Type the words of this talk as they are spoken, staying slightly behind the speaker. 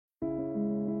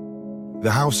The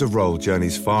House of Rohl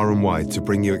journeys far and wide to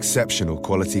bring you exceptional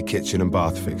quality kitchen and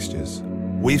bath fixtures.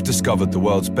 We've discovered the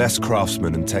world's best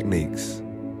craftsmen and techniques.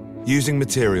 Using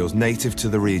materials native to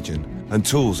the region and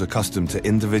tools accustomed to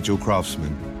individual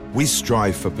craftsmen, we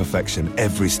strive for perfection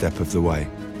every step of the way.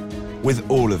 With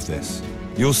all of this,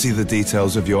 you'll see the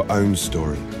details of your own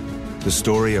story, the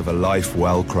story of a life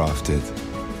well crafted.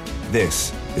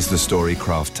 This is the story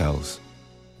Craft tells.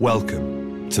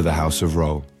 Welcome to the House of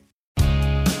Rohl.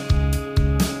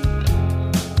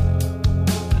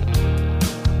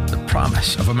 The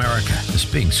promise of America is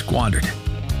being squandered.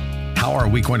 How are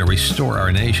we going to restore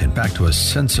our nation back to a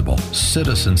sensible,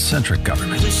 citizen-centric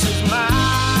government? This is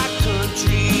my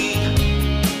country.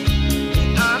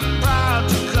 I'm proud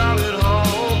to call it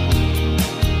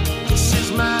home. This is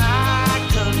my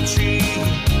country,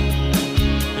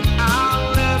 and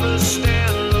I'll never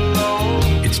stand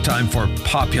alone. It's time for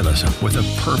populism with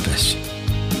a purpose.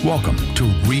 Welcome to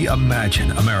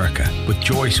Reimagine America with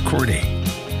Joyce Cordy.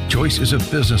 Joyce is a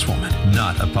businesswoman,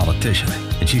 not a politician,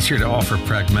 and she's here to offer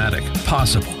pragmatic,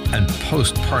 possible, and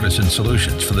post-partisan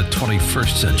solutions for the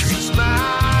 21st century. This is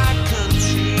my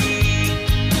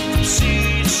country.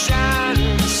 See it shine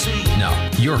and see. Now,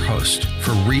 your host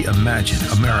for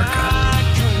Reimagine America,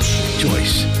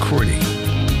 Joyce Cordy.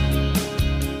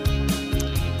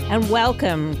 And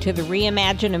welcome to the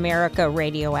Reimagine America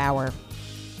Radio Hour.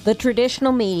 The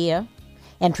traditional media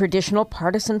and traditional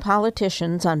partisan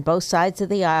politicians on both sides of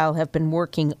the aisle have been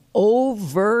working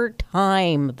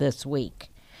overtime this week,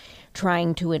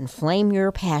 trying to inflame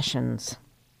your passions.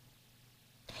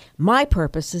 My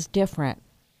purpose is different.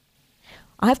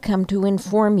 I've come to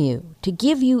inform you, to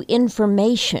give you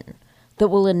information that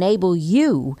will enable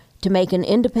you to make an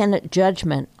independent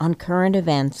judgment on current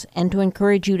events and to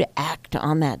encourage you to act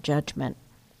on that judgment.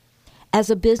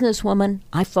 As a businesswoman,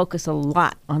 I focus a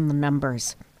lot on the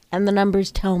numbers. And the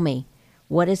numbers tell me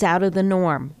what is out of the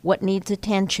norm, what needs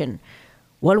attention,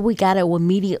 what do we got to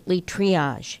immediately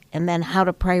triage, and then how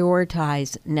to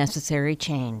prioritize necessary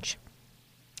change.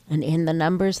 And in the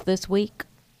numbers this week,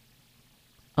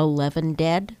 11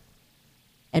 dead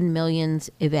and millions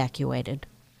evacuated.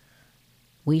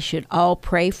 We should all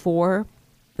pray for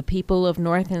the people of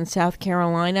North and South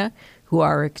Carolina who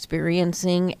are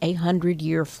experiencing a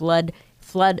 100-year flood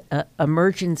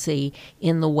emergency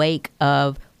in the wake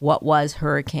of what was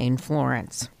Hurricane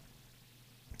Florence.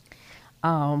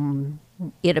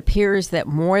 It appears that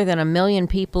more than 1 million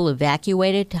people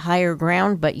evacuated to higher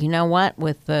ground, but you know what?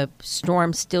 With the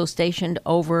storm still stationed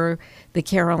over the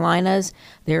Carolinas,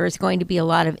 there is going to be a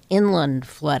lot of inland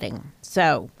flooding.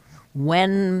 So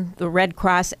when the Red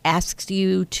Cross asks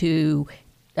you to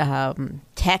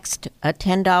text a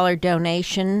 $10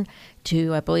 donation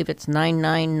to, I believe it's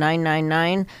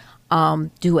 99999,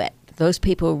 do it. Those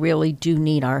people really do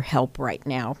need our help right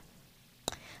now.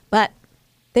 But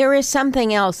there is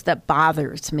something else that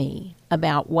bothers me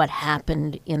about what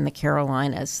happened in the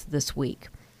Carolinas this week.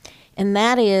 And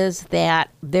that is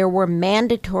that there were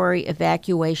mandatory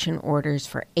evacuation orders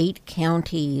for 8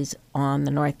 counties on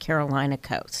the North Carolina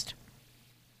coast.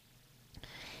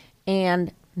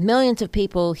 And millions of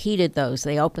people heeded those.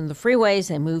 They opened the freeways,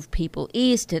 they moved people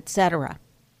east, etc.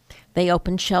 They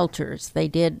opened shelters. They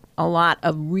did a lot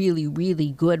of really,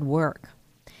 really good work.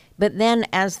 But then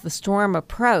as the storm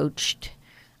approached,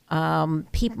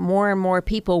 more and more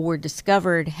people were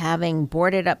discovered having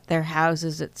boarded up their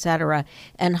houses, etc.,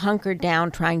 and hunkered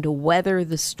down trying to weather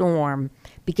the storm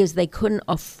because they couldn't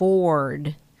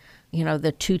afford,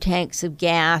 the 2 tanks of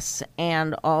gas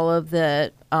and all of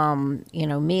the,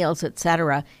 meals,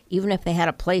 etc., even if they had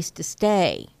a place to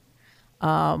stay.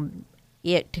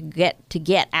 To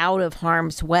get out of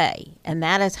harm's way. And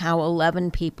that is how 11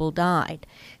 people died.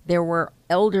 There were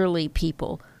elderly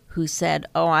people who said,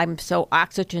 I'm so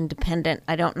oxygen dependent,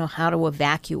 I don't know how to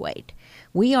evacuate.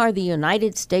 We are the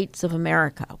United States of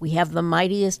America. We have the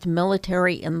mightiest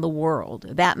military in the world.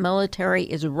 That military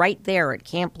is right there at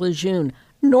Camp Lejeune,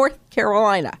 North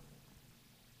Carolina.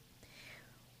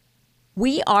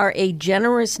 We are a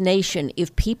generous nation.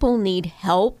 If people need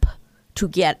help to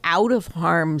get out of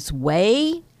harm's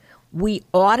way, we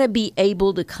ought to be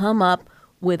able to come up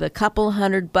with a couple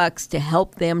 $100 to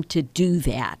help them to do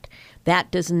that.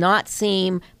 That does not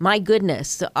seem, my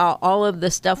goodness, all of the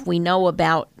stuff we know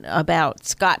about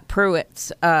Scott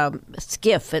Pruitt's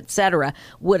skiff, etc.,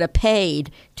 would have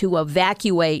paid to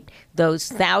evacuate those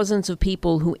thousands of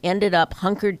people who ended up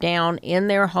hunkered down in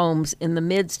their homes in the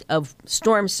midst of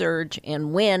storm surge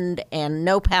and wind and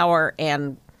no power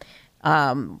and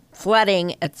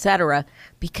flooding, etc.,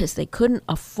 because they couldn't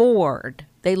afford,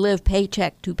 they live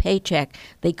paycheck to paycheck,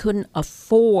 they couldn't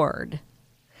afford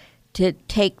to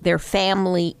take their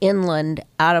family inland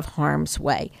out of harm's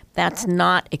way. That's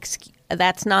not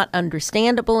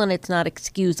understandable, and it's not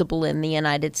excusable in the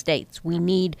United States. We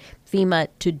need FEMA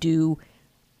to do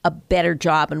a better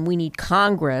job, and we need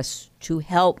Congress to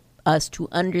help us to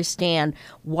understand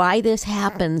why this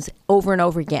happens over and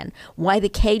over again, why the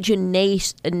Cajun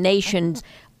nation's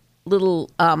little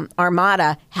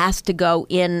armada has to go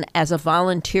in as a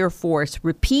volunteer force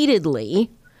repeatedly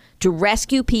to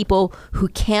rescue people who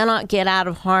cannot get out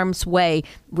of harm's way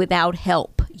without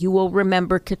help. You will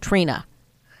remember Katrina,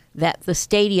 that the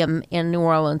stadium in New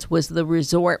Orleans was the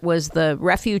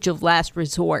refuge of last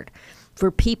resort for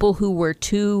people who were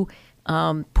too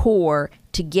poor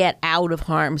to get out of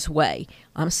harm's way.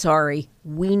 I'm sorry,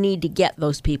 we need to get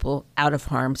those people out of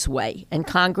harm's way. And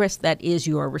Congress, that is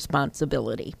your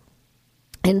responsibility.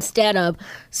 Instead of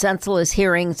senseless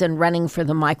hearings and running for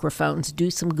the microphones, do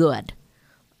some good.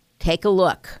 Take a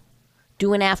look.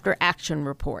 Do an after-action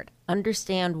report.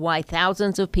 Understand why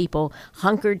thousands of people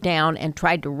hunkered down and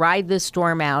tried to ride this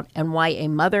storm out, and why a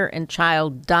mother and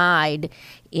child died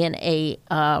in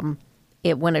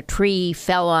when a tree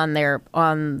fell on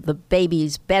the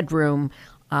baby's bedroom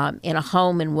in a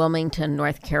home in Wilmington,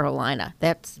 North Carolina.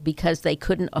 That's because they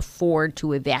couldn't afford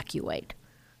to evacuate.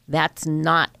 That's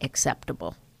not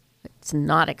acceptable. It's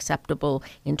not acceptable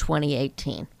in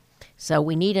 2018. So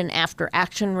we need an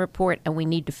after-action report, and we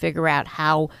need to figure out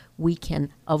how we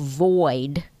can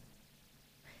avoid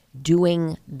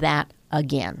doing that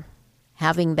again,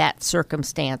 having that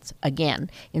circumstance again,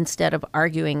 instead of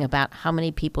arguing about how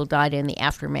many people died in the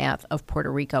aftermath of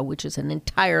Puerto Rico, which is an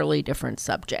entirely different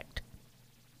subject.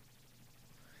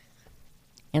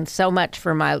 And so much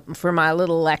for my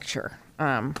little lecture.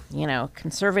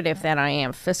 Conservative that I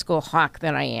am, fiscal hawk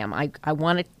that I am. I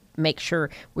want to make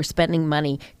sure we're spending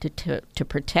money to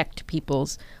protect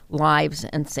people's lives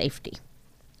and safety.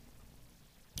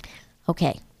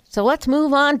 Okay, so let's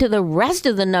move on to the rest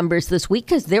of the numbers this week,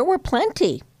 because there were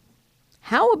plenty.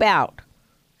 How about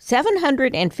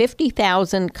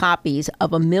 750,000 copies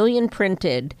of 1 million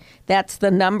printed? That's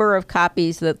the number of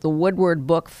copies that the Woodward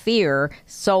book Fear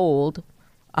sold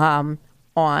on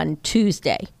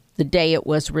Tuesday, the day it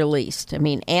was released. I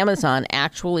mean, Amazon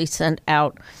actually sent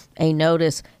out a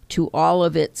notice to all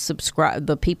of its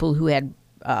the people who had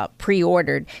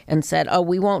pre-ordered, and said, "Oh,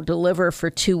 we won't deliver for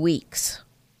 2 weeks."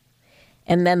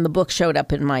 And then the book showed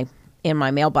up in my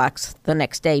mailbox the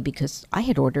next day, because I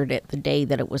had ordered it the day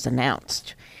that it was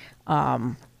announced.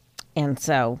 And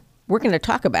so we're going to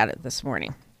talk about it this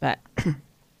morning. But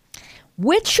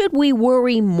which should we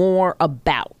worry more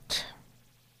about?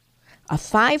 A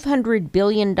 $500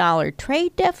 billion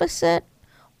trade deficit,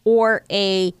 or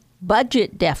a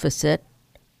budget deficit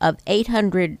of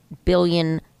 $800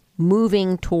 billion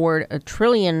moving toward a $1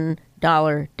 trillion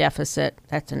deficit?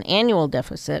 That's an annual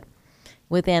deficit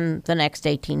within the next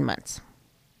 18 months.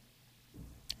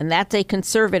 And that's a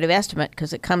conservative estimate,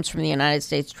 because it comes from the United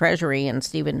States Treasury, and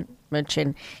Stephen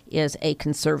Mnuchin is a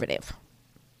conservative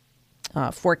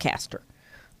forecaster.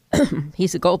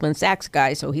 He's a Goldman Sachs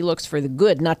guy, so he looks for the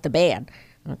good, not the bad.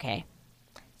 Okay.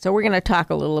 So we're going to talk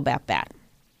a little about that.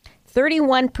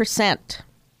 31%.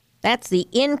 That's the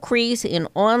increase in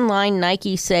online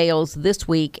Nike sales this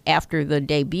week after the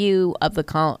debut of the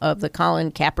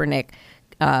Colin Kaepernick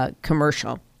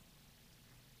commercial.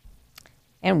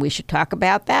 And we should talk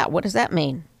about that. What does that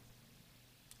mean?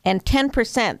 And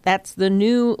 10%, that's the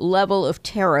new level of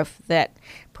tariff that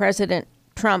President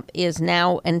Trump is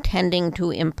now intending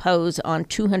to impose on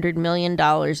 $200 million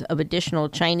of additional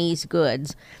Chinese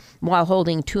goods, while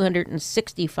holding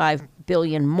 $265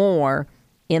 billion more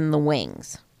in the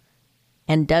wings.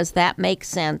 And does that make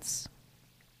sense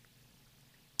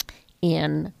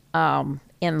in our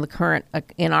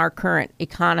current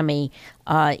economy?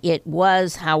 It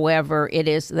was, however, it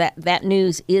is that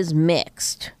news is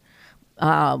mixed.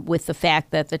 With the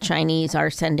fact that the Chinese are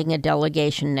sending a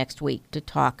delegation next week to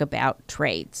talk about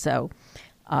trade. So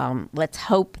let's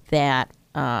hope that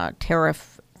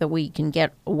that we can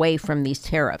get away from these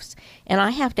tariffs. And I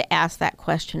have to ask that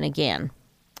question again.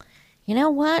 You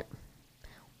know what?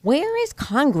 Where is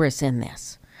Congress in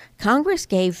this? Congress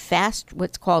gave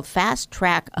what's called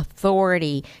fast-track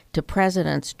authority to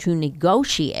presidents to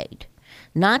negotiate,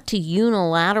 not to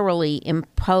unilaterally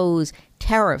impose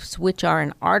tariffs, which are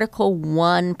an Article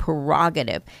 1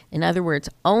 prerogative. In other words,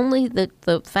 only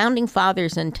the Founding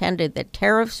Fathers intended that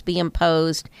tariffs be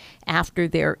imposed after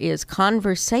there is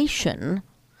conversation,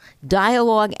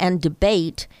 dialogue, and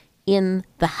debate in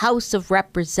the House of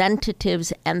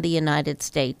Representatives and the United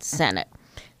States Senate.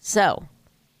 So,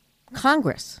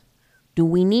 Congress, do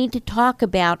we need to talk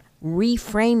about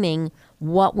reframing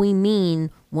what we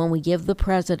mean when we give the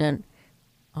president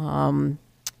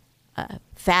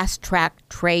fast-track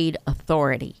trade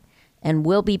authority. And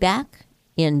we'll be back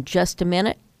in just a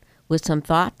minute with some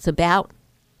thoughts about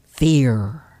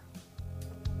fear.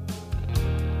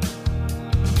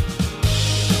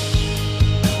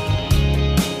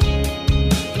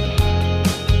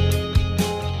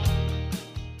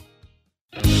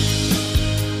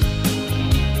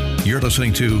 You're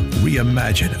listening to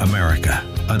Reimagine America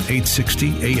on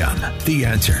 860 AM. The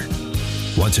Answer.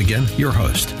 Once again, your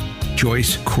host,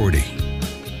 Joyce Cordy.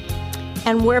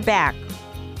 And we're back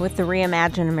with the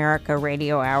Reimagine America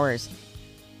Radio Hours.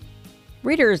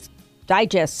 Reader's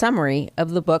Digest summary of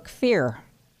the book Fear.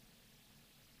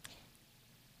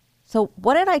 So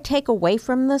what did I take away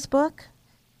from this book?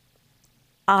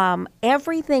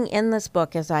 Everything in this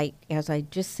book, as I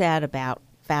just said about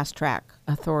fast track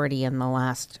authority in the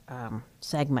last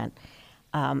segment,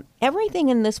 everything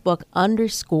in this book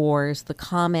underscores the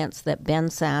comments that Ben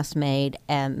Sasse made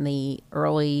in the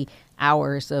early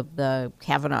hours of the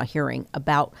Kavanaugh hearing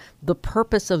about the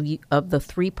purpose of the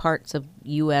three parts of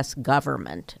U.S.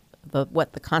 government,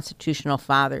 what the constitutional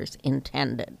fathers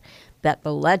intended, that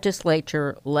the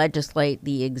legislature legislate,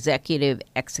 the executive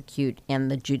execute,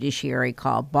 and the judiciary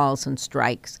call balls and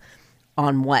strikes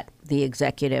on what the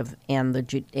executive and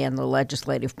the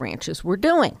legislative branches were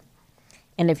doing.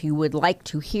 And if you would like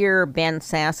to hear Ben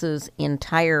Sasse's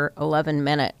entire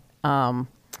 11-minute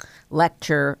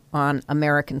lecture on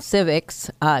American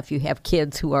civics, if you have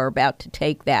kids who are about to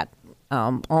take that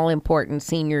all-important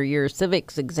senior year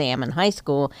civics exam in high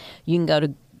school, you can go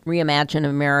to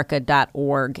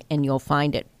reimagineamerica.org and you'll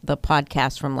find it. The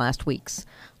podcast from last week's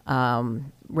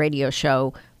radio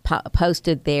show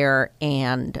posted there,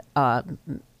 and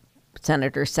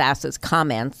Senator Sasse's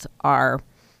comments are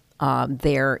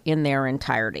there in their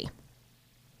entirety.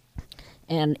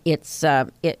 And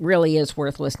it really is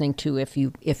worth listening to if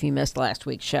you missed last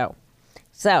week's show.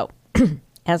 So,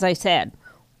 as I said,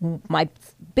 my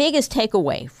biggest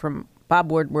takeaway from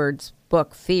Bob Woodward's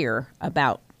book Fear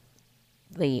about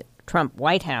the Trump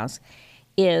White House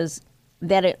is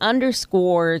that it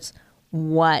underscores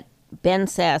what Ben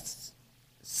Sasse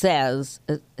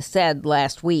said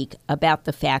last week about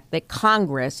the fact that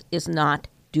Congress is not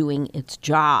doing its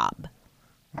job.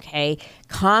 Okay?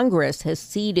 Congress has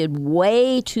ceded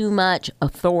way too much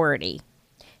authority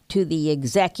to the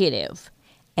executive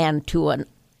and to an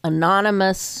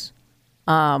anonymous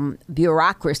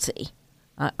bureaucracy.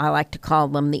 I like to call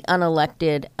them the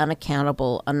unelected,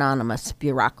 unaccountable, anonymous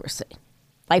bureaucracy.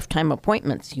 Lifetime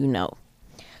appointments, you know.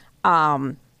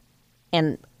 And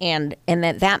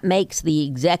that makes the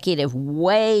executive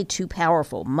way too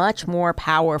powerful, much more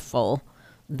powerful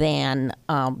than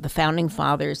the Founding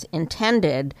Fathers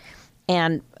intended.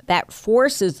 And that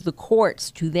forces the courts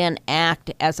to then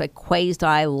act as a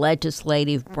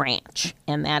quasi-legislative branch.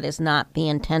 And that is not the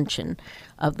intention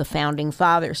of the Founding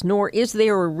Fathers, nor is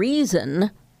there a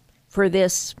reason for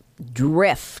this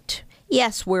drift.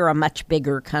 Yes, we're a much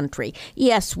bigger country.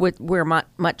 Yes, we're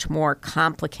much more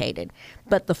complicated.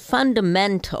 But the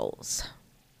fundamentals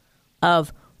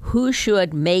of who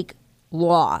should make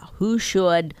law, who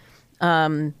should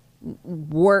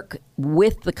work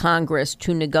with the Congress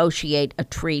to negotiate a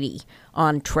treaty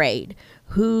on trade,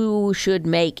 who should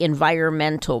make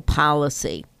environmental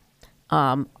policy,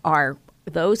 are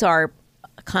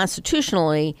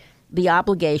constitutionally the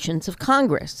obligations of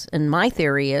Congress. And my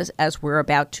theory is, as we're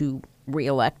about to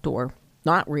reelect or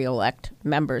not reelect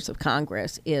members of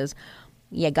Congress, is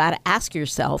you got to ask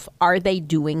yourself, are they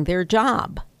doing their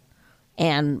job?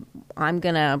 And I'm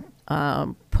going to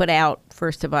put out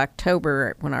 1st of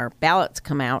October when our ballots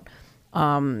come out,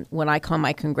 what I call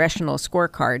my congressional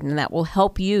scorecard, and that will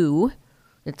help you.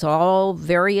 It's all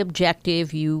very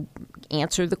objective. You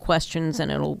answer the questions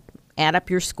and it'll add up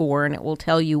your score, and it will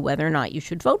tell you whether or not you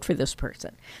should vote for this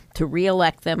person to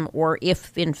reelect them, or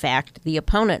if, in fact, the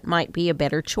opponent might be a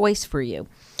better choice for you.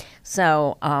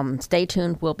 So stay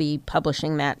tuned. We'll be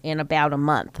publishing that in about a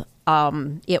month.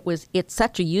 It's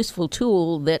such a useful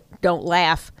tool that, don't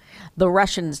laugh, the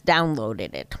Russians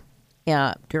downloaded it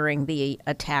during the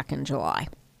attack in July.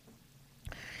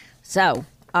 So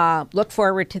look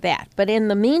forward to that. But in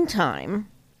the meantime,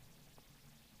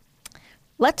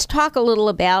 let's talk a little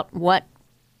about what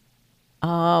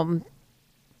Bob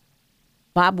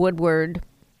Woodward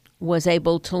was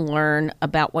able to learn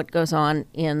about what goes on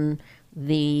in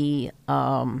the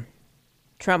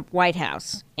Trump White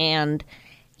House. And,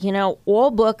 you know,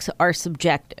 all books are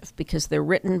subjective because they're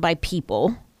written by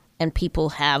people, and people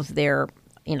have their,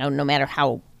 you know, no matter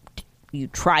how you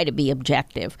try to be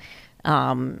objective,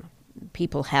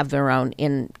 people have their own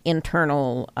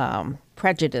internal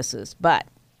prejudices. But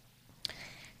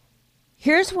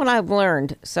Here's what I've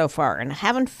learned so far, and I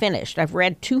haven't finished. I've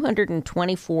read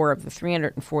 224 of the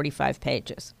 345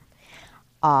 pages.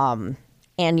 And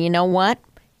you know what?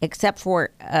 Except for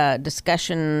a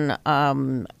discussion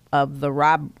of the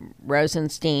Rob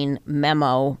Rosenstein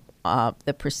memo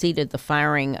that preceded the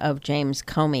firing of James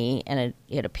Comey, and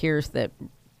it appears that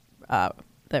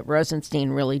that Rosenstein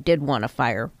really did want to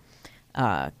fire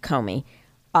Comey,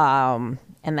 and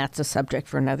that's a subject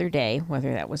for another day,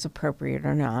 whether that was appropriate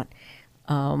or not.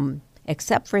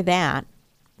 Except for that,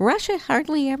 Russia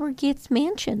hardly ever gets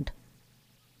mentioned.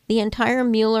 The entire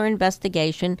Mueller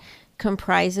investigation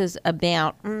comprises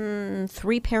about 3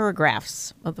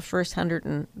 paragraphs of the first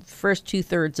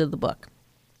 2/3 of the book.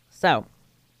 So,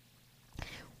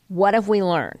 what have we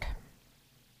learned?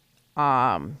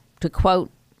 To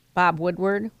quote Bob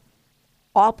Woodward,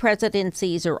 all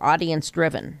presidencies are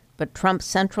audience-driven, but Trump's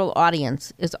central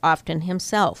audience is often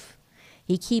himself.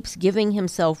 He keeps giving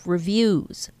himself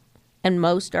reviews, and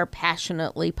most are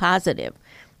passionately positive.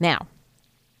 Now,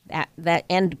 that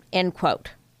end quote.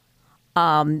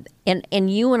 And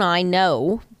you and I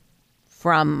know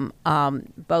from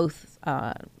both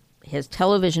his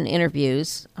television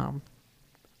interviews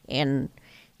and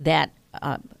that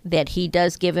he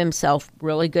does give himself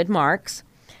really good marks.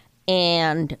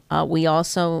 And we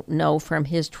also know from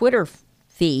his Twitter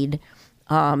feed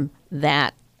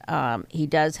that he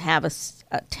does have a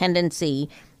tendency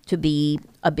to be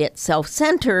a bit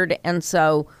self-centered. And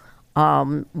so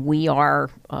we are,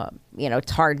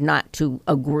 it's hard not to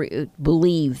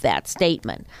believe that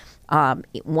statement.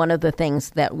 One of the things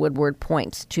that Woodward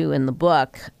points to in the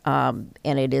book, and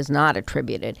it is not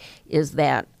attributed, is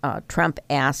that Trump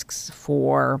asks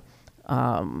for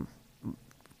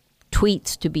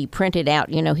tweets to be printed out.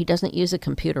 He doesn't use a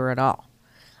computer at all.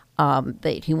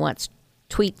 That he wants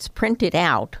tweets printed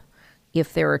out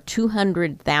if there are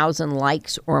 200,000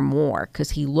 likes or more,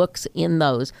 because he looks in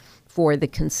those for the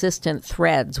consistent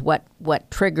threads, what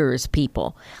triggers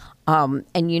people. And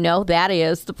that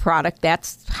is the product.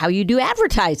 That's how you do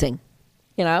advertising,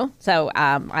 So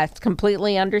that's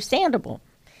completely understandable.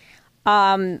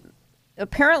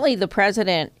 Apparently the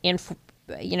president in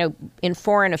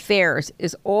foreign affairs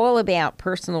is all about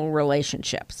personal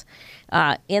relationships.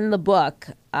 In the book,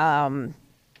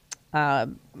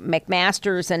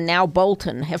 McMasters and now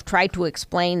Bolton have tried to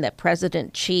explain that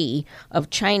President Xi of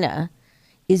China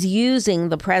is using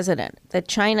the president, that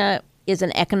China is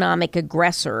an economic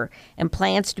aggressor and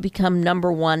plans to become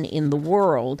number one in the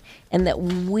world, and that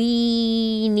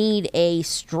we need a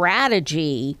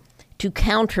strategy to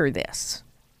counter this.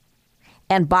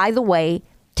 And by the way,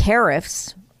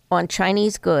 tariffs on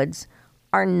Chinese goods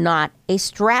are not a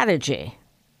strategy.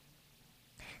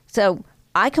 So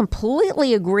I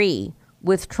completely agree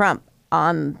with Trump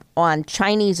on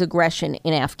Chinese aggression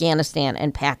in Afghanistan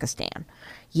and Pakistan.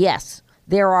 Yes,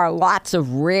 there are lots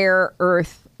of rare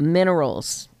earth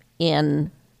minerals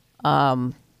in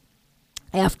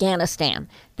Afghanistan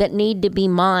that need to be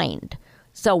mined.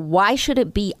 So why should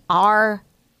it be our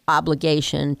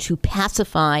obligation to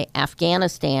pacify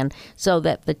Afghanistan so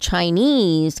that the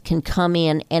Chinese can come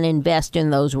in and invest in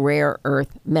those rare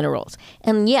earth minerals?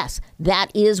 And yes,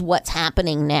 that is what's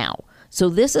happening now. So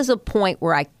this is a point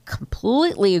where I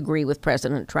completely agree with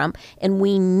President Trump, and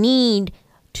we need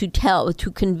to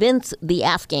convince the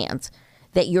Afghans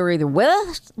that you're either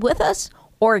with us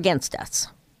or against us.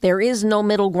 There is no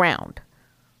middle ground.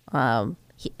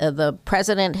 The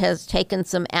president has taken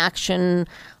some action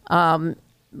on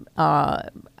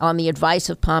the advice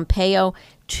of Pompeo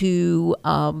to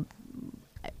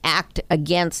act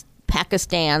against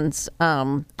Pakistan's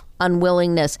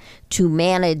unwillingness to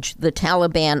manage the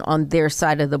Taliban on their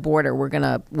side of the border. We're going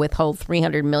to withhold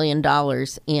 $300 million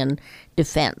in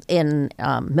defense, in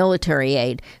military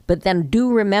aid. But then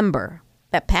do remember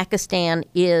that Pakistan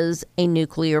is a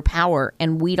nuclear power,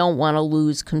 and we don't want to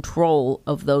lose control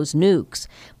of those nukes.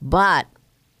 But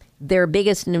their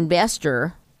biggest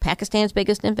investor, Pakistan's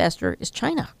biggest investor, is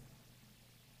China.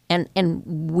 And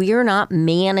we're not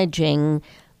managing,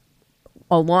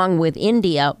 along with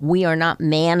India, we are not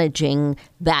managing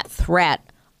that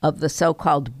threat of the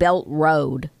so-called Belt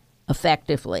Road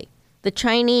effectively. The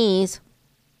Chinese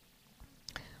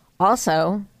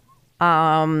also,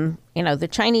 the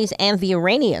Chinese and the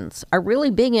Iranians are really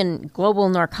big in global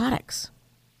narcotics.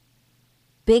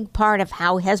 Big part of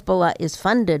how Hezbollah is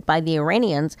funded by the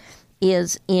Iranians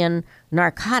is in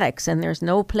narcotics, and there's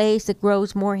no place that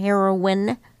grows more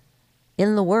heroin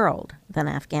in the world than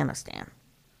Afghanistan.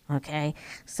 Okay,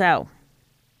 so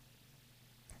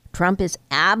Trump is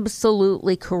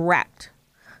absolutely correct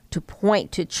to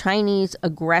point to Chinese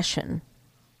aggression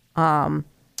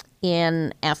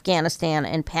in Afghanistan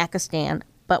and Pakistan,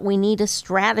 but we need a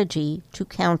strategy to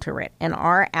counter it. And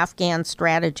our Afghan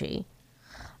strategy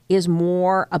is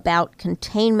more about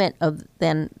containment of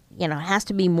has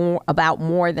to be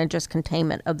more than just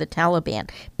containment of the Taliban.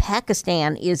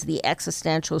 Pakistan is the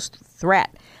existential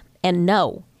threat. And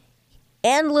no,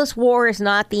 endless war is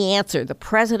not the answer. The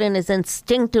president is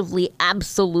instinctively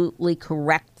absolutely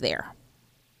correct there.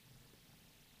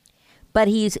 But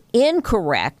he's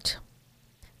incorrect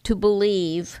to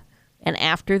believe, and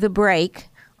after the break,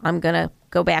 I'm going to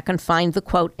go back and find the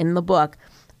quote in the book.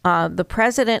 The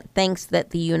president thinks that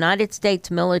the United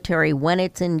States military, when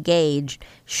it's engaged,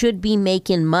 should be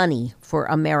making money for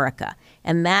America.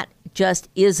 And that just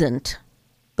isn't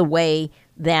the way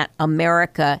that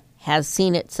America has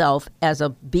seen itself as a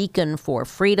beacon for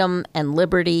freedom and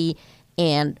liberty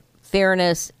and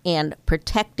fairness and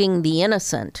protecting the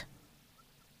innocent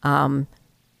around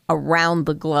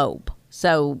the globe.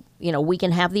 So, we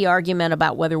can have the argument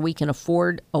about whether we can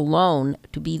afford alone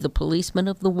to be the policeman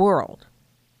of the world.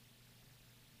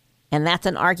 And that's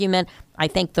an argument I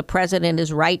think the president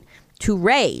is right to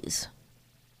raise.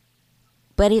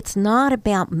 But it's not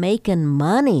about making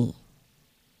money.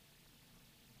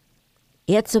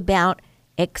 It's about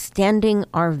extending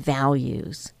our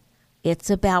values. It's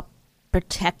about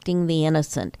protecting the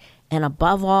innocent. And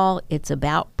above all, it's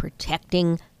about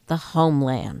protecting the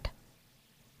homeland.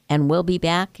 And we'll be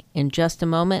back in just a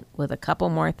moment with a couple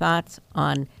more thoughts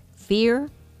on fear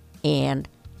and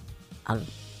a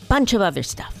bunch of other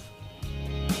stuff.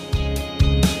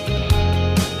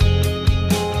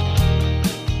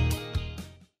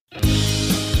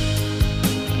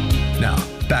 Now,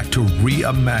 back to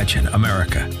Reimagine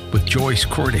America with Joyce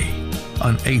Cordy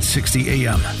on 860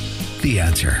 AM. The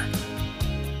Answer.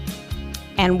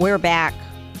 And we're back.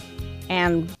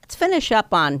 And let's finish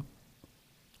up on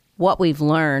what we've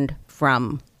learned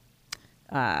from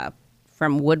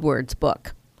Woodward's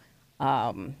book.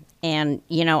 And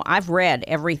I've read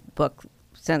every book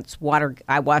since Watergate.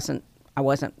 I wasn't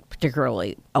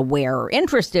particularly aware or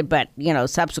interested, but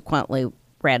subsequently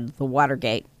read the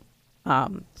Watergate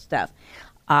stuff.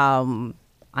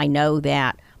 I know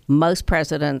that most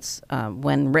presidents,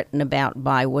 when written about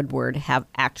by Woodward, have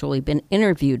actually been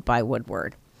interviewed by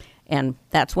Woodward. And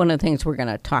that's one of the things we're going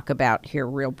to talk about here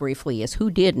real briefly is who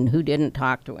did and who didn't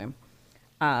talk to him.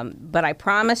 But I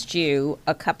promised you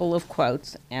a couple of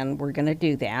quotes, and we're going to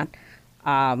do that.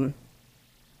 And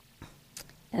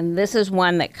this is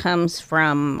one that comes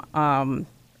from a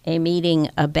meeting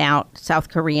about South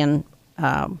Korean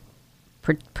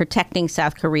protecting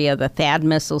South Korea, the THAAD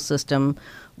missile system,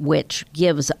 which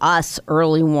gives us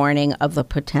early warning of the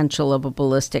potential of a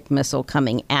ballistic missile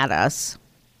coming at us.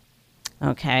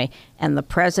 Okay, and the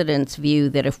president's view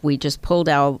that if we just pulled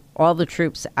out all the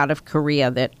troops out of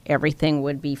Korea, that everything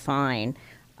would be fine,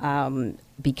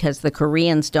 because the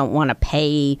Koreans don't want to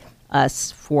pay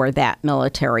us for that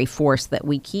military force that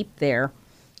we keep there.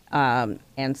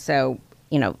 And so,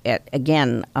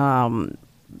 again,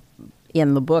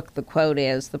 in the book, the quote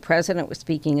is, the president was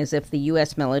speaking as if the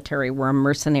U.S. military were a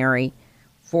mercenary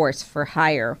force for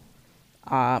hire,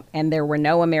 and there were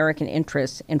no American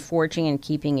interests in forging and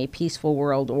keeping a peaceful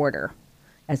world order,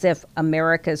 as if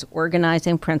America's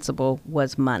organizing principle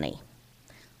was money.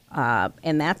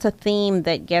 And that's a theme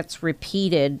that gets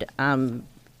repeated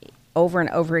over and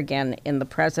over again in the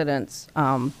president's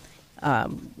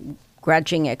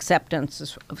grudging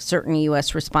acceptance of certain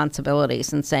U.S.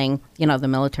 responsibilities and saying, the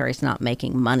military's not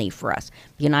making money for us.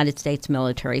 The United States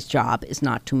military's job is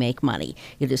not to make money.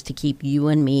 It is to keep you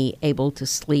and me able to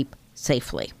sleep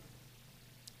safely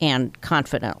and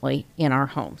confidently in our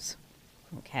homes.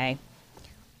 Okay?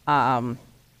 And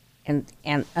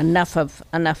enough of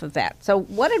that. So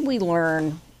what did we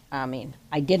learn? I mean,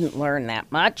 I didn't learn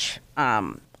that much.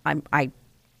 I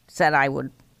said I would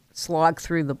slog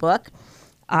through the book.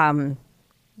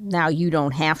 Now you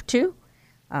don't have to.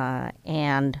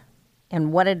 And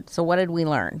what did we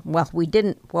learn? Well,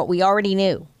 what we already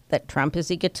knew, that Trump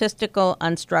is egotistical,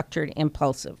 unstructured,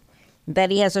 impulsive,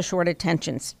 that he has a short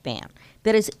attention span,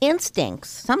 that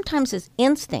sometimes his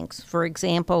instincts, for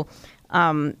example,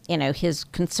 his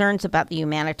concerns about the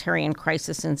humanitarian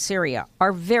crisis in Syria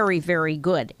are very, very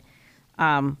good.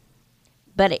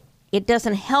 But it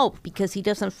doesn't help because he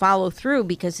doesn't follow through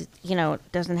because,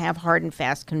 it doesn't have hard and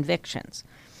fast convictions.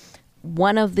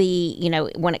 One of the,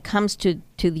 when it comes to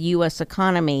the U.S.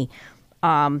 economy,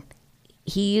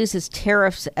 he uses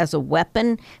tariffs as a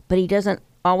weapon, but he doesn't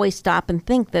always stop and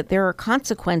think that there are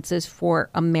consequences for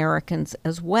Americans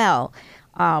as well.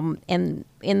 And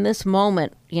in this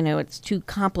moment, it's too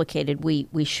complicated.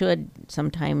 We should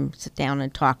sometime sit down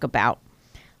and talk about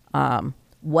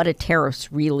what do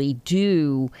tariffs really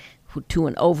do to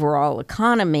an overall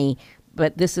economy,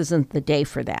 but this isn't the day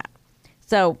for that.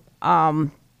 So,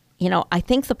 I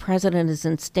think the president is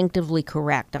instinctively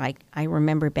correct. I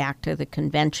remember back to the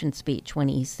convention speech when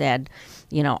he said,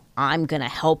 I'm going to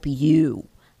help you.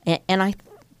 And I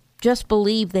just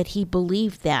believe that he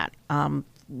believed that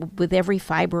with every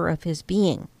fiber of his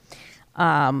being.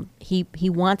 He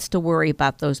wants to worry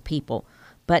about those people.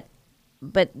 But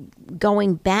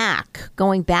going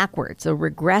backwards, a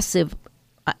regressive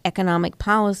economic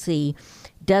policy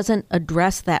doesn't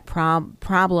address that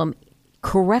problem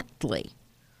correctly.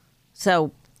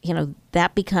 So,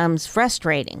 that becomes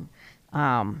frustrating.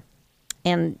 And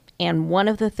one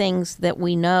of the things that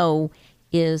we know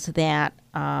is that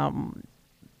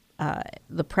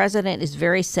the president is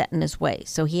very set in his ways.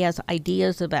 So he has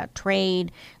ideas about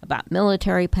trade, about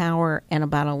military power, and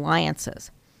about alliances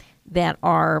that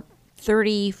are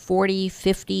 30, 40,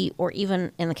 50, or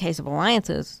even in the case of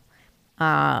alliances,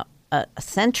 a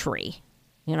century,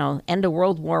 end of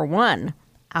World War I,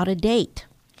 out of date.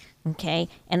 Okay,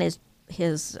 and his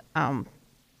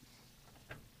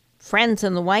friends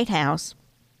in the White House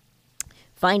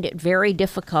find it very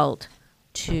difficult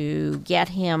to get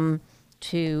him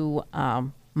to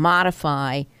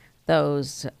modify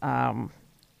those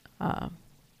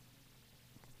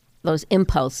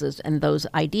impulses and those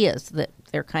ideas that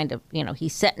they're kind of,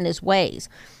 he's set in his ways.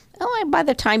 Oh, and by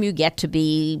the time you get to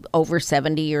be over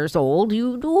 70 years old,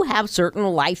 you do have certain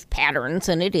life patterns,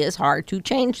 and it is hard to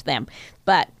change them.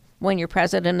 But when you're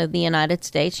president of the United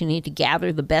States, you need to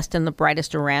gather the best and the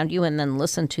brightest around you and then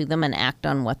listen to them and act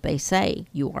on what they say.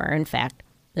 You are, in fact,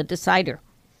 the decider.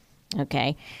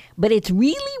 Okay? But it's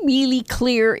really, really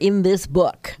clear in this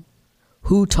book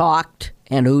who talked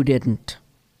and who didn't.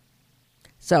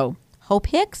 So, Hope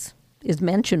Hicks is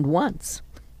mentioned once.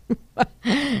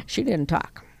 She didn't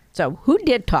talk. So, who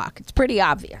did talk? It's pretty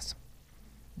obvious.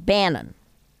 Bannon.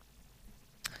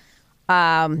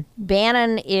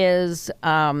 Bannon is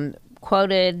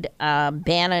quoted.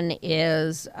 Bannon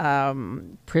is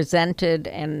presented,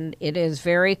 and it is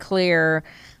very clear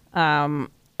that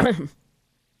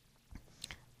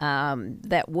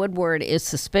Woodward is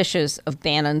suspicious of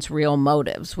Bannon's real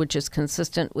motives, which is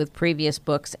consistent with previous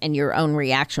books and your own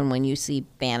reaction when you see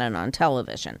Bannon on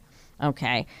television.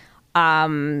 Okay.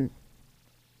 Reince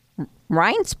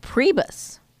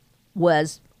Priebus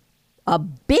was a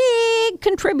big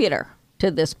contributor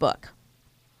to this book.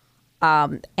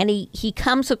 And he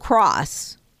comes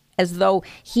across as though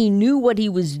he knew what he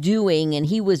was doing and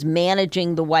he was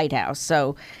managing the White House.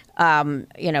 So,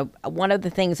 one of the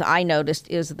things I noticed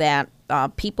is that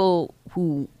people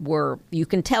who were, you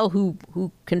can tell who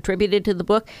contributed to the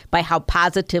book by how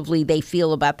positively they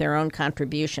feel about their own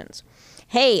contributions.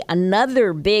 Hey,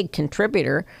 another big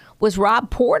contributor was Rob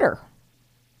Porter,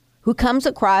 who comes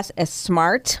across as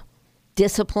smart,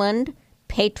 disciplined,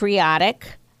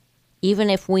 patriotic. Even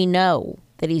if we know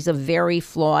that he's a very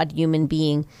flawed human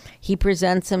being, he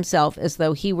presents himself as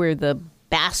though he were the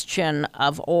bastion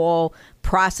of all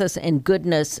process and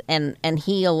goodness, and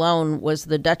he alone was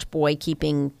the Dutch boy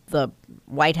keeping the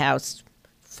White House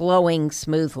flowing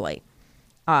smoothly.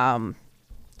 And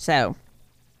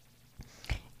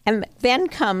then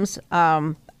comes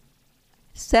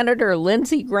Senator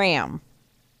Lindsey Graham.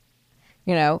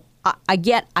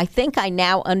 I think I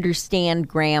now understand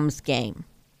Graham's game.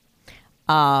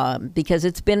 Because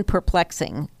it's been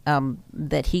perplexing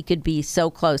that he could be so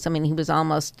close. I mean, he was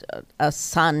almost a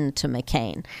son to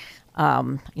McCain.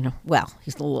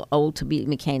 He's a little old to be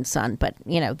McCain's son, but,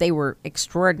 they were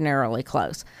extraordinarily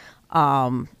close.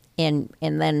 And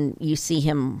then you see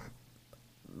him,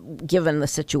 given the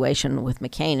situation with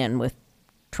McCain and with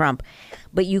Trump.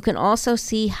 But you can also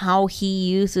see how he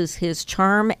uses his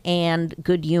charm and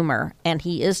good humor, and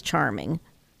he is charming.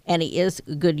 And he is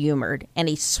good-humored, and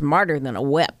he's smarter than a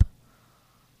whip.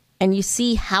 And you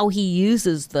see how he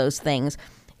uses those things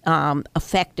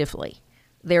effectively.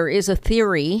 There is a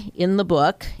theory in the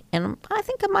book, and I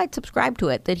think I might subscribe to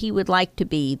it, that he would like to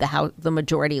be the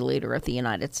majority leader of the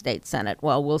United States Senate.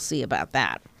 Well, we'll see about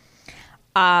that.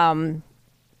 But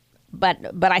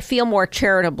I feel more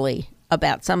charitably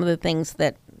about some of the things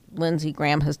that Lindsey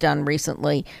Graham has done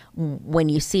recently when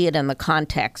you see it in the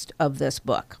context of this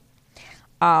book.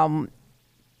 Cohn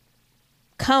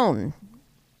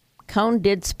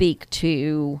did speak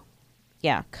to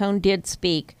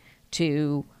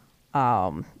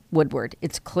Woodward.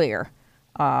 It's clear.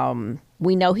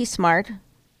 We know he's smart.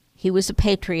 He was a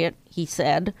patriot, he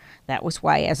said. That was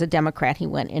why, as a Democrat, he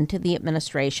went into the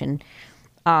administration.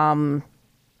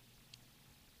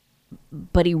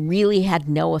 but he really had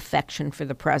no affection for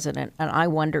the president. And I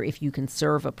wonder if you can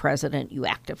serve a president you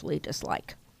actively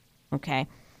dislike. Okay.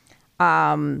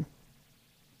 Kushner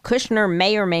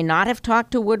may or may not have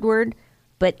talked to Woodward,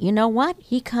 but you know what?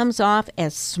 He comes off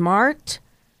as smart,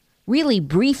 really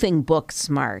briefing book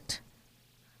smart,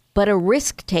 but a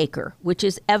risk taker, which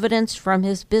is evidenced from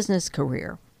his business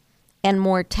career, and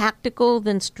more tactical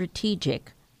than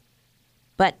strategic,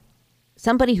 but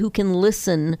somebody who can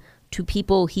listen to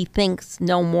people he thinks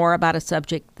know more about a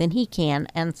subject than he can.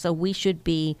 And so we should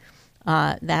be,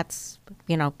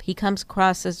 he comes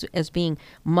across as being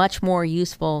much more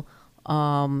useful,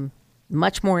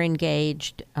 much more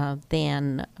engaged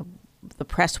than the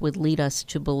press would lead us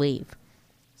to believe.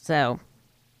 So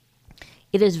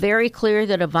it is very clear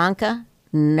that Ivanka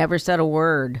never said a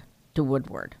word to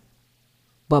Woodward.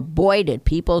 But boy, did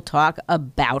people talk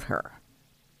about her.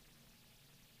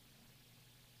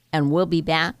 And we'll be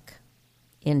back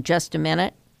in just a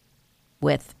minute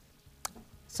with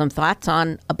some thoughts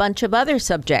on a bunch of other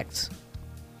subjects.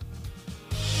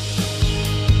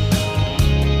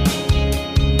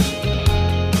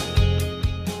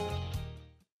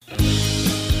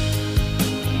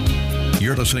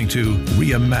 You're listening to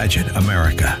Reimagine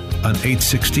America on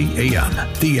 860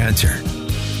 AM. The Answer.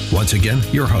 Once again,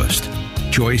 your host,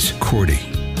 Joyce Cordy.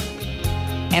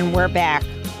 And we're back.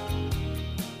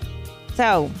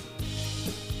 So,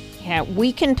 yeah,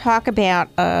 we can talk about,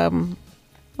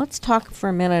 let's talk for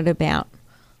a minute about,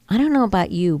 I don't know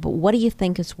about you, but what do you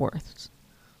think it's worth?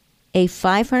 A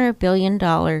 $500 billion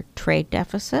trade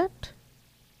deficit?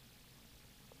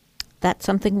 That's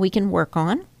something we can work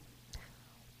on.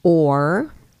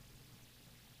 Or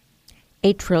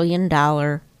 $1 trillion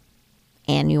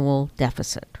annual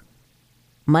deficit.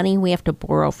 Money we have to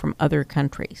borrow from other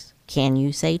countries. Can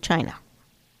you say China?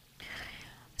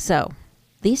 So,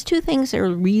 these two things are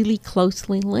really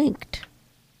closely linked.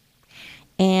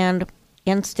 And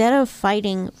instead of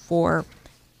fighting for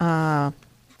the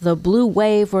blue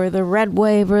wave or the red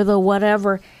wave or the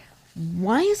whatever,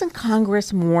 why isn't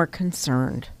Congress more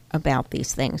concerned about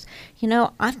these things? You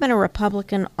know, I've been a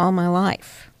Republican all my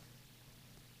life.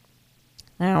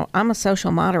 Now, I'm a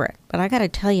social moderate, but I got to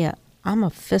tell you, I'm a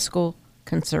fiscal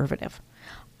conservative.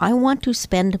 I want to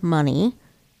spend money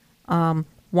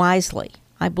wisely.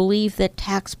 I believe that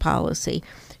tax policy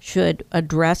should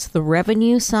address the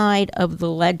revenue side of the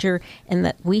ledger, and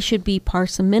that we should be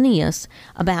parsimonious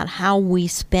about how we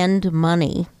spend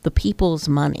money, the people's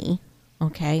money,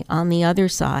 okay, on the other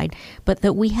side, but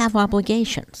that we have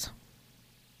obligations.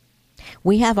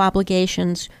 We have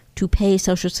obligations to pay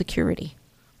Social Security,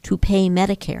 to pay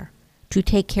Medicare, to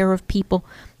take care of people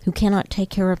who cannot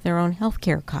take care of their own health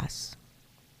care costs,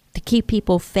 to keep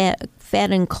people fed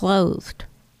and clothed.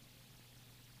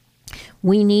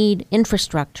 We need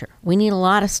infrastructure. We need a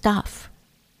lot of stuff.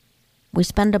 We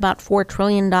spend about $4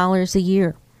 trillion a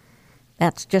year.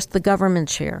 That's just the government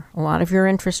share. A lot of your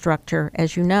infrastructure,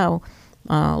 as you know,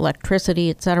 electricity,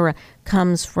 etc.,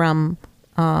 comes from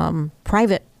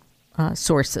private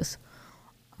sources.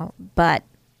 But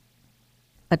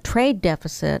a trade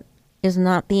deficit is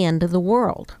not the end of the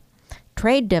world.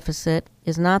 Trade deficit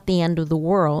is not the end of the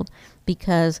world,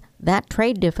 because that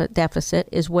trade deficit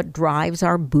is what drives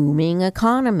our booming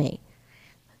economy.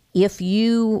 If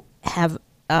you have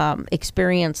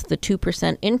experienced the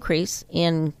 2% increase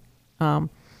in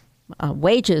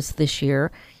wages this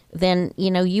year, then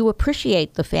you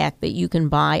appreciate the fact that you can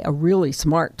buy a really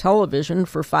smart television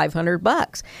for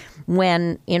 $500,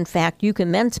 when in fact you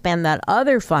can then spend that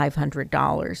other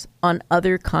 $500 on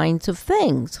other kinds of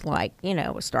things, like a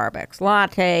Starbucks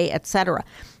latte, etc.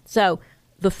 So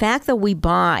the fact that we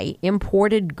buy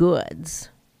imported goods,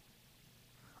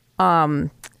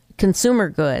 consumer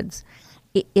goods,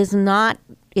 is not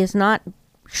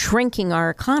shrinking our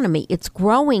economy. It's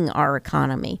growing our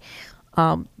economy.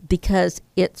 Because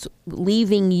it's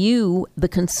leaving you, the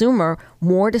consumer,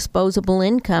 more disposable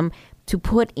income to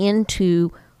put into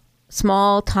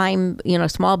small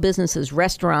businesses,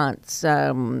 restaurants,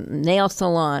 nail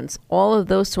salons, all of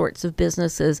those sorts of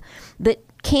businesses that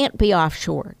can't be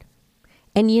offshored.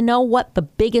 And you know what the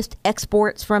biggest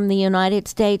exports from the United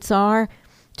States are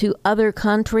to other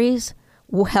countries?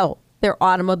 Well, they're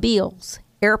automobiles,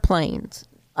 airplanes,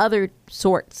 other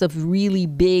sorts of really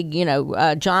big,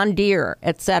 John Deere,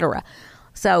 etc.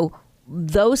 So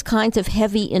those kinds of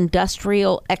heavy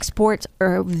industrial exports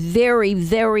are very,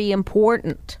 very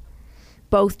important,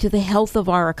 both to the health of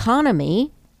our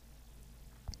economy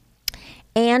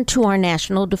and to our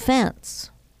national defense.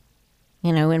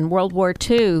 In World War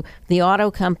II, the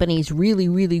auto companies really,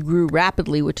 really grew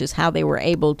rapidly, which is how they were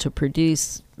able to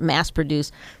mass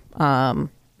produce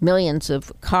millions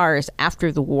of cars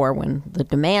after the war when the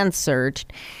demand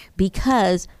surged,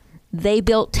 because they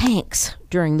built tanks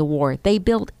during the war. They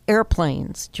built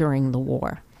airplanes during the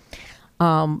war.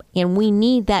 And we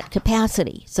need that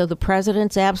capacity. So the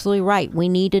president's absolutely right. We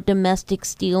need a domestic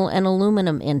steel and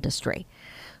aluminum industry.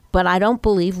 But I don't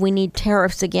believe we need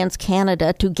tariffs against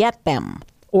Canada to get them,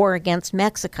 or against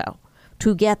Mexico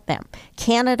to get them.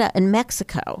 Canada and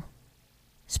Mexico,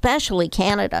 especially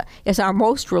Canada, is our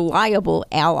most reliable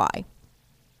ally.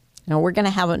 Now, we're going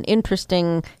to have an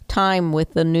interesting time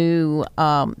with the new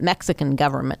Mexican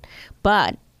government.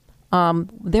 But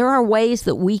there are ways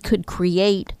that we could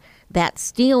create that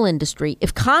steel industry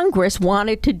if Congress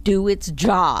wanted to do its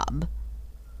job.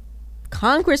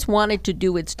 Congress wanted to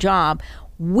do its job.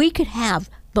 We could have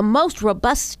the most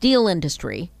robust steel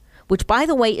industry, which, by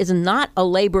the way, is not a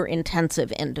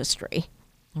labor-intensive industry,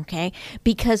 okay?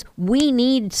 Because we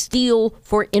need steel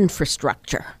for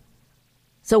infrastructure.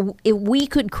 So if we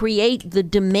could create the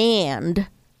demand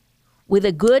with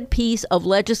a good piece of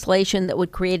legislation that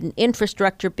would create an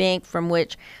infrastructure bank from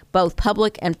which both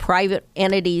public and private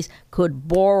entities could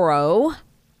borrow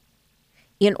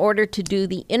in order to do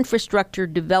the infrastructure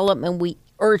development we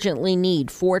urgently need,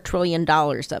 $4 trillion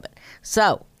of it.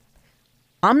 So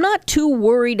I'm not too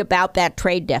worried about that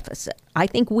trade deficit. I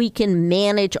think we can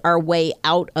manage our way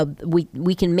out of,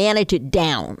 we can manage it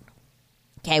down.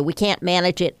 Okay, we can't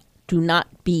manage it to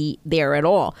not be there at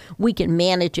all. We can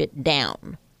manage it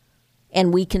down.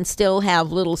 And we can still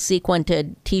have little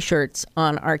sequined T-shirts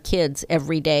on our kids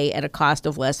every day at a cost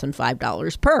of less than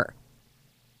 $5 per.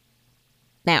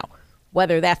 Now,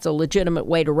 whether that's a legitimate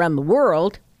way to run the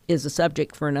world is a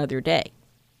subject for another day.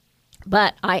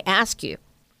 But I ask you,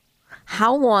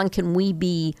 how long can we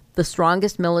be the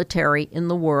strongest military in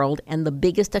the world and the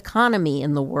biggest economy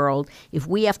in the world if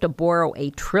we have to borrow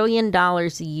 $1 trillion a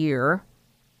year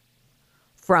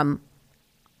from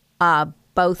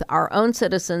both our own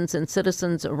citizens and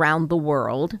citizens around the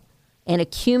world, and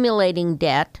accumulating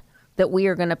debt that we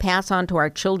are going to pass on to our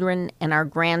children and our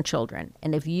grandchildren?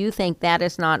 And if you think that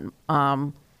is not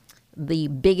the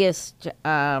biggest,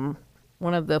 one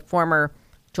of the former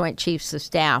Joint Chiefs of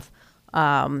Staff,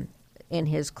 in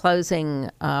his closing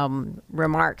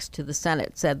remarks to the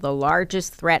Senate, said the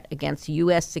largest threat against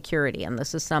U.S. security, and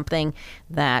this is something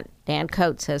that Dan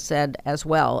Coats has said as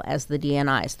well as the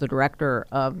DNIs, the Director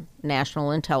of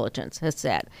National Intelligence, has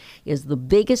said, is the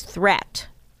biggest threat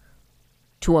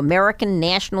to American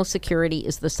national security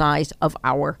is the size of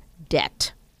our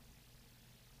debt.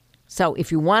 So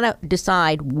if you want to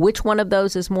decide which one of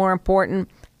those is more important,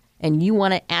 and you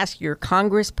want to ask your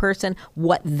congressperson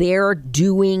what they're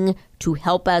doing to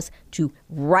help us to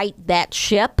right that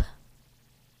ship,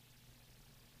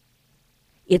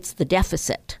 it's the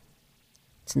deficit.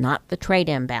 It's not the trade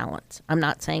imbalance. I'm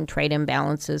not saying trade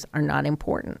imbalances are not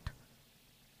important.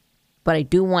 But I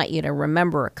do want you to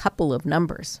remember a couple of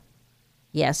numbers.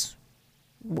 Yes,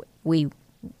 we've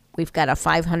got a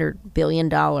 $500 billion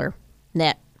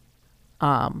net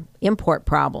import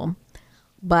problem,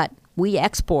 but we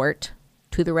export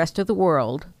to the rest of the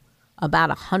world about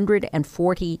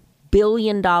 $140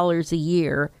 billion a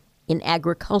year in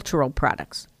agricultural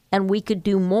products, and we could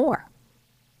do more.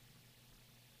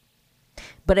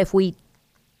 But if we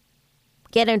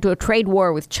get into a trade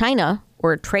war with China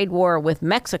or a trade war with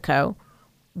Mexico,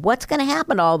 what's going to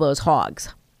happen to all those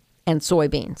hogs and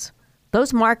soybeans?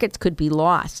 Those markets could be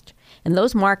lost, and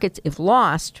those markets, if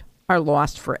lost, are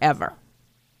lost forever.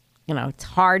 You know, it's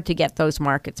hard to get those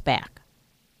markets back.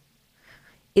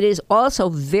 It is also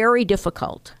very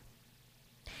difficult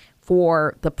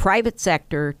for the private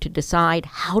sector to decide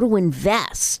how to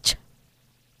invest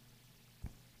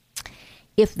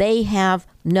if they have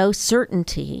no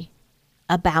certainty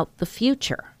about the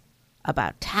future,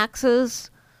 about taxes,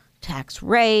 tax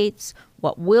rates,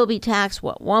 what will be taxed,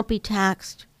 what won't be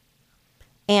taxed,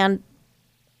 and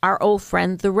our old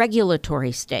friend, the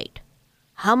regulatory state.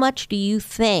 How much do you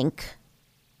think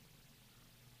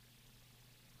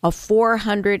a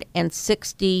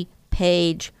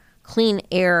 460-page Clean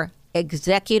Air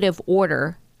executive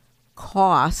order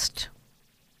cost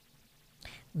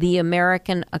the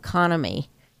American economy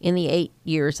in the 8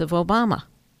 years of Obama?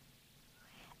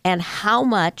 And how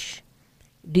much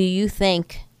do you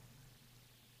think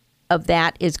of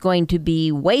that is going to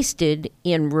be wasted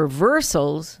in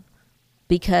reversals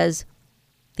because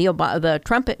the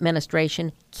Trump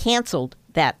administration canceled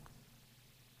that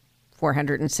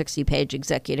 460-page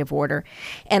executive order?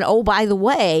 And oh, by the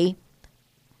way,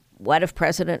 what if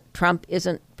President Trump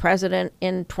isn't president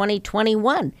in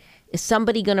 2021? Is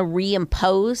somebody going to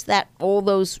reimpose that, all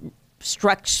those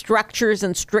structures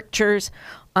and strictures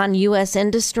on U.S.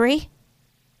 industry?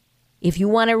 If you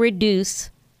want to reduce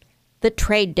the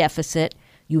trade deficit,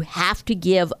 you have to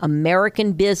give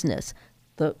American business,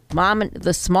 the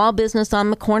small business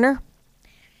on the corner,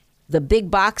 the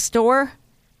big box store,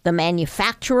 the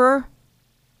manufacturer,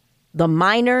 the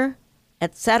miner,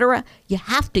 etc. You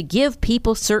have to give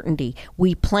people certainty.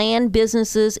 We plan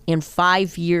businesses in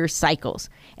 5-year cycles,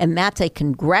 and that's a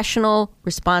congressional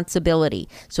responsibility.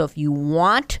 So if you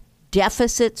want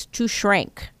deficits to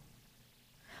shrink,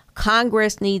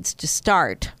 Congress needs to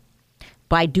start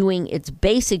by doing its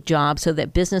basic job so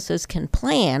that businesses can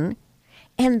plan,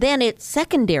 and then its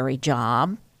secondary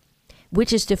job,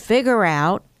 which is to figure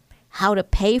out how to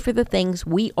pay for the things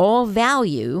we all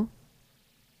value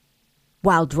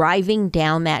while driving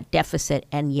down that deficit.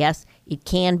 And yes, it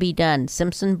can be done.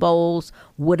 Simpson Bowles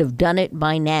would have done it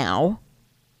by now.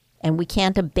 And we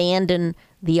can't abandon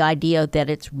the idea that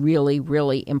it's really,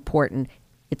 really important.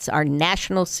 It's our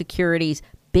national security's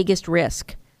biggest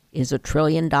risk is $1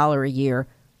 trillion a year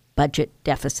budget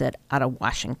deficit out of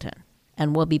Washington.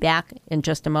 And we'll be back in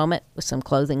just a moment with some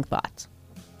closing thoughts.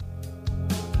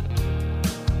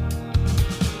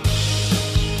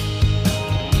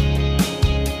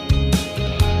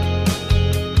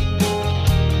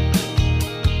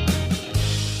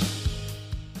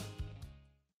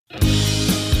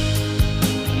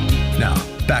 Now,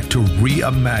 back to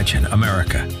Reimagine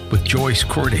America with Joyce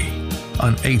Cordy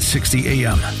on 860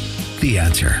 AM. The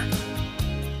Answer.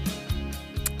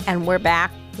 And we're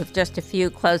back with just a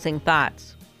few closing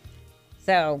thoughts.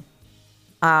 So,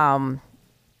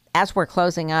 as we're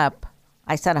closing up,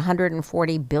 I said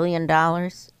 $140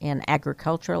 billion in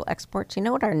agricultural exports. You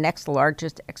know what our next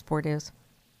largest export is?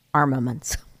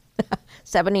 Armaments.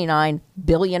 $79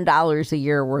 billion a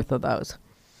year worth of those.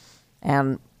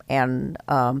 And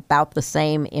about the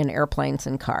same in airplanes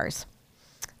and cars.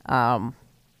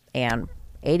 And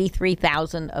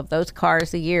 83,000 of those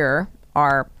cars a year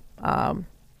are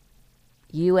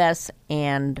U.S.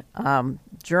 and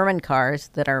German cars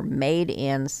that are made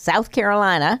in South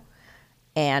Carolina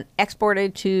and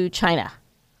exported to China.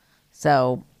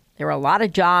 So there are a lot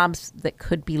of jobs that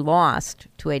could be lost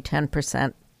to a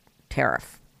 10%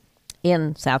 tariff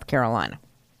in South Carolina.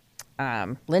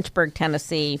 Lynchburg,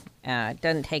 Tennessee,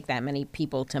 doesn't take that many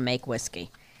people to make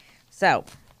whiskey. So,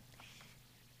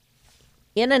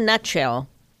 in a nutshell,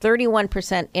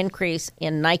 31% increase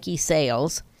in Nike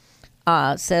sales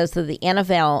says that the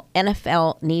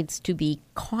NFL needs to be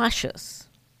cautious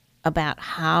about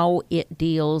how it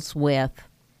deals with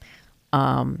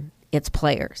its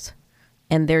players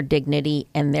and their dignity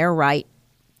and their right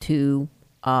to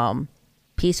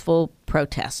peaceful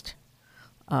protest.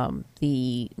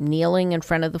 The kneeling in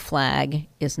front of the flag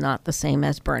is not the same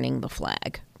as burning the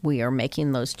flag. We are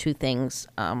making those two things.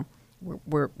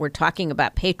 We're talking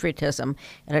about patriotism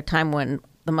at a time when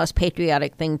the most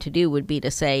patriotic thing to do would be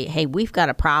to say, hey, we've got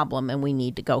a problem and we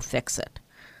need to go fix it.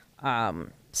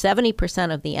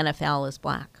 70% of the NFL is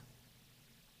black.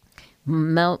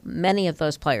 Many of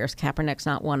those players, Kaepernick's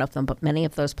not one of them, but many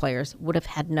of those players would have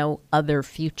had no other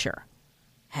future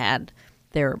had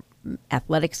their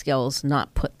athletic skills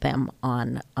not put them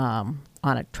on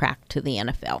a track to the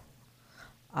NFL.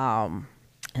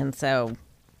 And so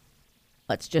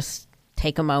let's just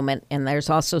take a moment. And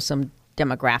there's also some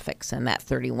demographics in that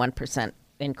 31%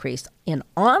 increase in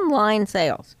online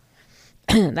sales.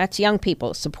 That's young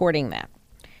people supporting that.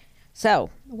 So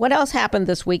what else happened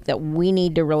this week that we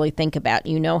need to really think about?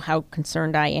 You know how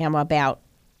concerned I am about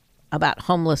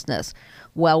homelessness.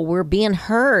 Well, we're being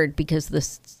heard because the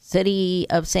city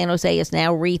of San Jose is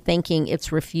now rethinking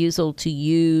its refusal to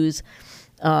use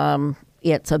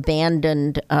its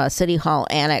abandoned City Hall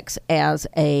annex as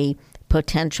a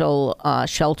potential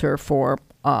shelter for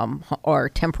or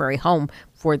temporary home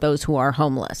for those who are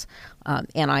homeless.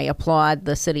 And I applaud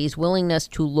the city's willingness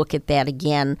to look at that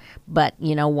again. But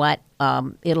you know what?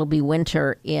 It'll be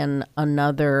winter in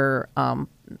another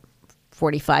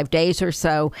 45 days or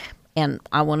so. And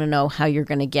I want to know how you're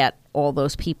going to get all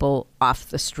those people off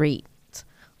the streets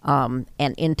and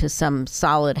into some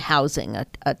solid housing.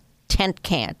 A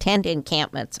tent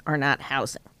encampments are not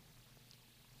housing.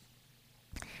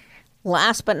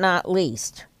 Last but not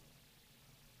least,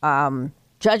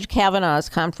 Judge Kavanaugh's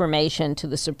confirmation to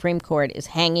the Supreme Court is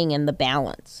hanging in the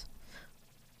balance.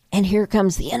 And here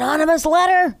comes the anonymous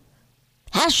letter.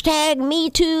 Hashtag Me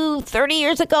Too 30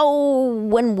 years ago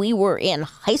when we were in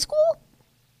high school.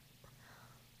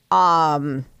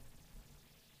 And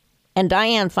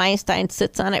Dianne Feinstein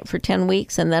sits on it for 10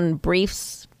 weeks and then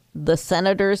briefs the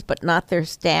senators, but not their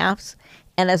staffs,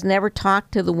 and has never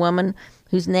talked to the woman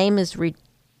whose name is redacted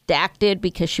acted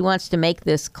because she wants to make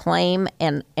this claim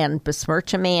and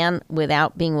besmirch a man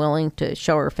without being willing to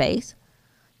show her face.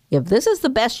 If this is the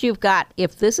best you've got,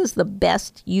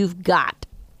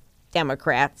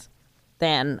 Democrats,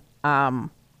 then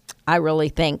I really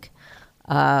think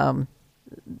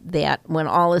that when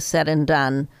all is said and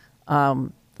done,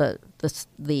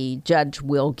 the judge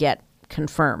will get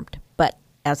confirmed. But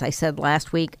as I said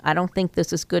last week, I don't think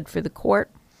this is good for the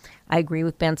court. I agree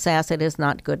with Ben Sasse. It is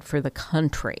not good for the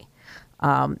country.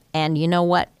 And you know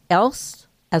what else?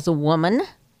 As a woman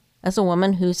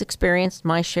who's experienced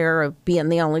my share of being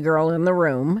the only girl in the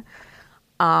room,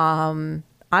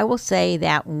 I will say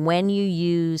that when you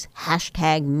use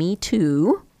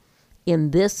 #MeToo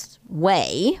in this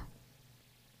way,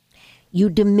 you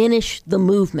diminish the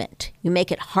movement. You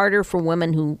make it harder for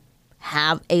women who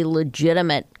have a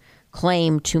legitimate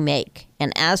claim to make.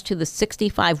 And as to the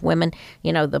 65 women,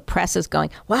 the press is going,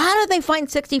 well, how did they find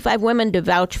 65 women to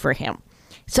vouch for him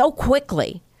so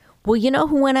quickly? Well, you know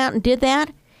who went out and did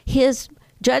that? His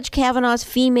Judge Kavanaugh's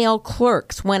female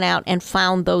clerks went out and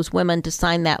found those women to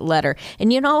sign that letter.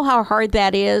 And you know how hard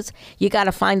that is? You got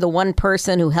to find the one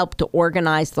person who helped to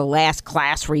organize the last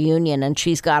class reunion, and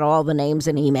she's got all the names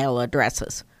and email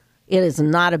addresses. It is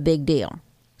not a big deal.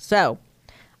 So,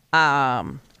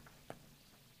 I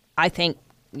think,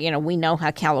 we know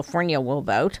how California will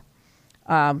vote.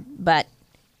 But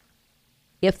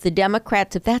if the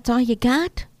Democrats, if that's all you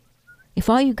got, if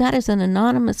all you got is an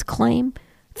anonymous claim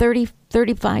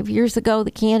 35 years ago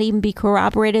that can't even be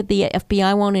corroborated, the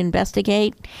FBI won't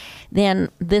investigate, then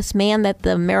this man that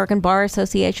the American Bar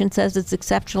Association says is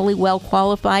exceptionally well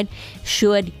qualified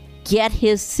should get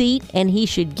his seat, and he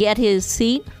should get his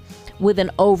seat with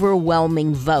an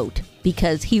overwhelming vote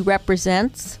because he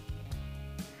represents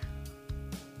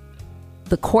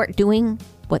the court doing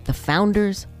what the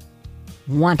founders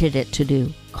wanted it to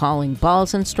do, calling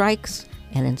balls and strikes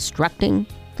and instructing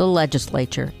the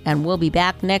legislature. And we'll be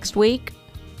back next week.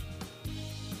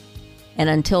 And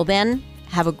until then,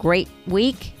 have a great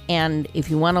week. And if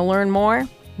you want to learn more,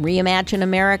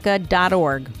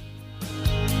 reimagineamerica.org.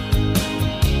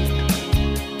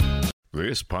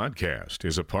 This podcast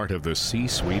is a part of the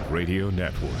C-Suite Radio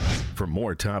Network. For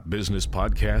more top business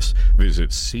podcasts,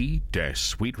 visit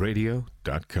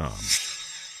c-suiteradio.com.